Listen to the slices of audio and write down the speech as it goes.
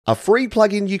A free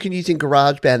plugin you can use in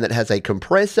GarageBand that has a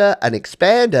compressor, an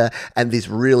expander, and this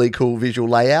really cool visual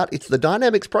layout. It's the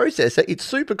Dynamics Processor. It's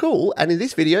super cool, and in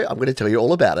this video, I'm going to tell you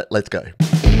all about it. Let's go.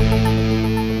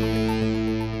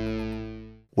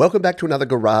 Welcome back to another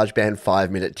GarageBand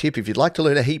 5-minute tip. If you'd like to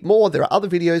learn a heap more, there are other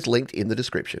videos linked in the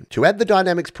description. To add the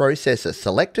Dynamics Processor,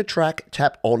 select a track,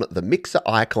 tap on the mixer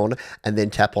icon, and then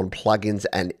tap on Plugins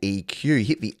and EQ.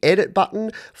 Hit the Edit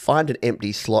button, find an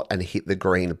empty slot, and hit the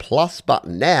green plus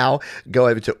button. Now, go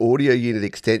over to Audio Unit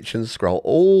Extensions, scroll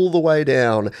all the way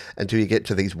down until you get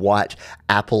to these white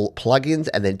Apple plugins,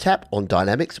 and then tap on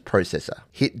Dynamics Processor.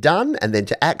 Hit Done, and then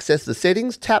to access the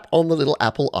settings, tap on the little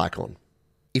Apple icon.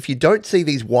 If you don't see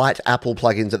these white Apple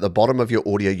plugins at the bottom of your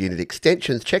audio unit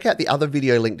extensions, check out the other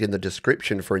video linked in the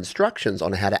description for instructions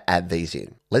on how to add these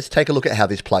in. Let's take a look at how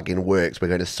this plugin works. We're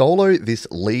going to solo this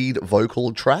lead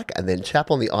vocal track and then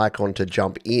tap on the icon to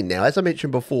jump in. Now, as I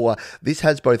mentioned before, this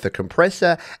has both a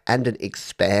compressor and an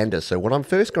expander. So what I'm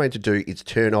first going to do is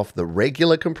turn off the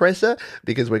regular compressor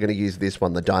because we're going to use this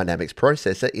one, the Dynamics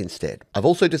Processor, instead. I've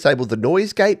also disabled the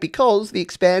noise gate because the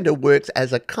expander works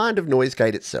as a kind of noise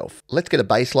gate itself. Let's get a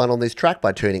baseline on this track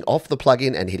by turning off the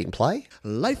plugin and hitting play.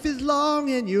 Life is long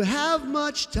and you have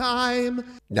much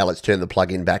time. Now let's turn the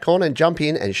plugin back on and jump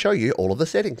in and show you all of the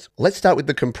settings. Let's start with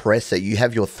the compressor. You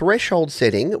have your threshold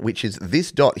setting, which is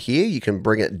this dot here. You can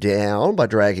bring it down by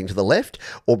dragging to the left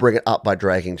or bring it up by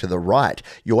dragging to the right.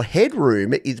 Your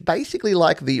headroom is basically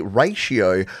like the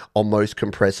ratio on most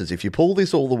compressors. If you pull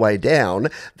this all the way down,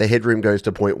 the headroom goes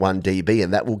to 0.1 dB,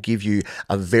 and that will give you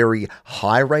a very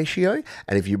high ratio.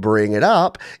 And if you bring it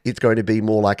up, it's going to be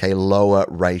more like a lower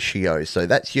ratio. So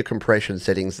that's your compression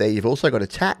settings there. You've also got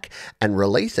attack and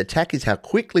release. Attack is how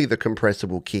quickly the compressor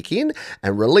will kick in,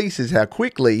 and release is how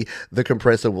quickly the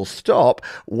compressor will stop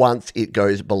once it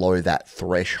goes below that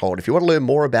threshold. If you want to learn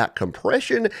more about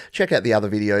compression, check out the other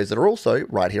videos that are also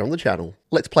right here on the channel.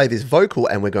 Let's play this vocal,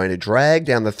 and we're going to drag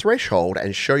down the threshold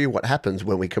and show you what happens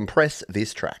when we compress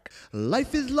this track.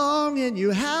 Life is long and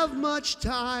you have much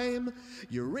time.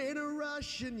 You're in a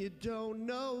rush and you don't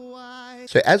know why.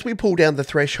 So as we pull down the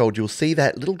threshold, you'll see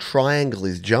that little triangle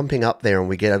is jumping up there, and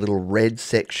we get a little red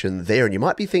section there. And you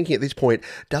might be thinking at this point,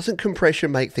 doesn't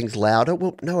compression make things louder?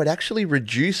 Well, no, it actually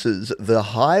reduces the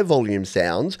high volume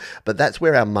sounds, but that's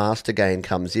where our master gain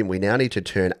comes in. We now need to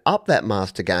turn up that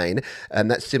master gain, and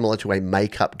that's similar to a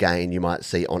makeup gain you might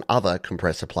see on other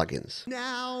compressor plugins.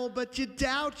 Now, but you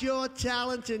doubt your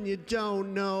talent and you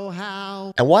don't know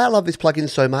how. And why I love this plugin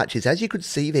so much is, as you could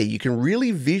see there, you can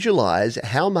really visualize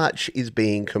how much is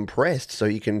being compressed. So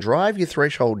you can drive your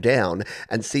threshold down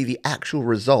and see the actual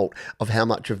result of how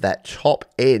much of that top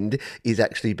end is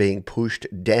actually being pushed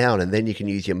down. And then you can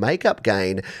use your makeup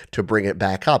gain to bring it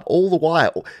back up, all the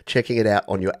while checking it out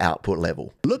on your output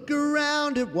level. Look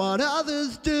around at what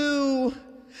others do.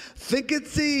 Think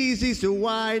it's easy, so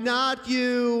why not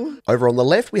you? Over on the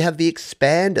left, we have the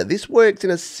expander. This works in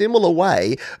a similar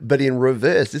way, but in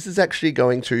reverse. This is actually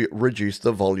going to reduce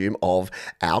the volume of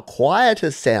our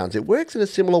quieter sounds. It works in a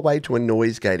similar way to a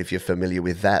noise gate, if you're familiar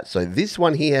with that. So this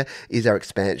one here is our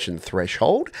expansion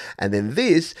threshold, and then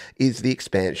this is the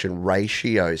expansion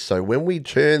ratio. So when we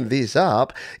turn this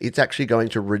up, it's actually going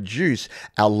to reduce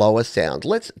our lower sounds.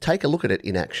 Let's take a look at it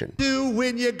in action.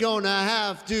 When you're gonna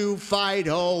have to fight,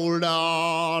 hold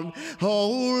on,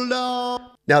 hold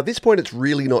on. Now at this point, it's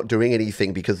really not doing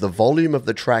anything because the volume of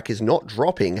the track is not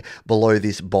dropping below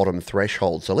this bottom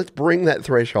threshold. So let's bring that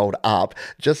threshold up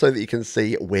just so that you can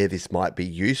see where this might be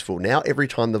useful. Now, every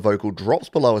time the vocal drops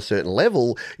below a certain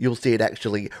level, you'll see it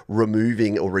actually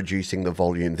removing or reducing the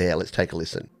volume there. Let's take a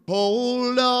listen.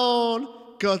 Hold on,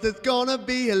 'cause it's gonna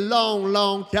be a long,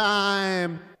 long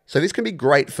time. So this can be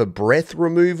great for breath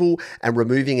removal and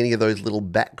removing any of those little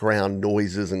background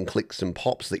noises and clicks and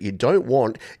pops that you don't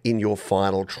want in your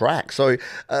final track. So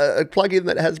a plugin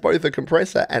that has both a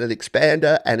compressor and an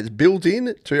expander and is built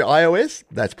in to iOS,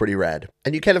 that's pretty rad.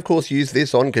 And you can, of course, use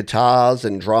this on guitars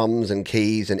and drums and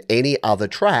keys and any other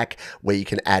track where you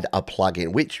can add a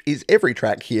plugin, which is every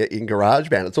track here in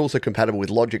GarageBand. It's also compatible with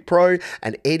Logic Pro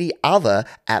and any other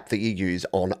app that you use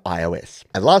on iOS.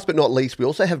 And last but not least, we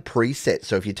also have presets.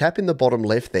 So if you tap in the bottom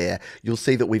left there, you'll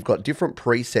see that we've got different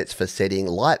presets for setting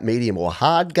light, medium, or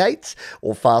hard gates,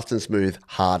 or fast and smooth,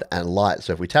 hard and light.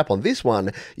 So if we tap on this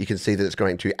one, you can see that it's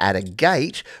going to add a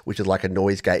gate, which is like a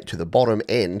noise gate, to the bottom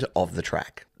end of the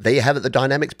track. There you have it, the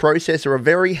Dynamics Processor, a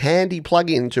very handy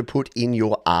plugin to put in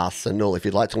your arsenal. If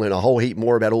you'd like to learn a whole heap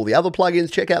more about all the other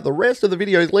plugins, check out the rest of the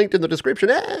videos linked in the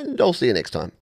description, and I'll see you next time.